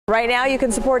Right now, you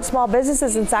can support small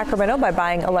businesses in Sacramento by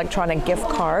buying electronic gift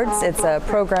cards. It's a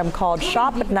program called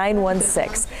Shop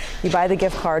 916. You buy the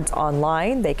gift cards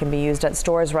online. They can be used at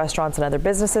stores, restaurants, and other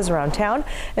businesses around town.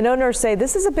 And owners say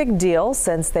this is a big deal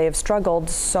since they have struggled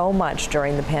so much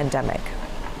during the pandemic.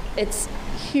 It's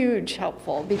huge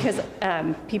helpful because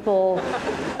people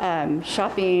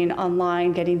shopping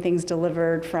online, getting things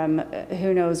delivered from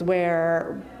who knows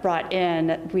where, brought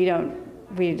in, we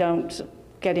don't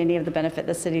get any of the benefit.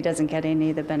 The city doesn't get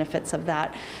any of the benefits of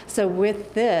that. So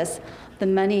with this, the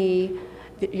money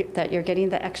that you're getting,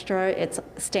 the extra, it's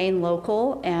staying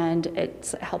local and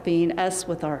it's helping us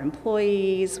with our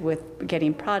employees, with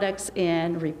getting products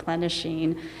in,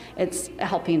 replenishing. It's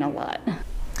helping a lot.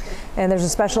 And there's a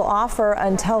special offer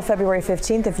until February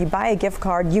 15th. If you buy a gift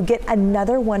card, you get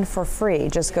another one for free.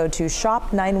 Just go to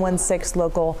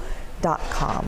shop916local.com.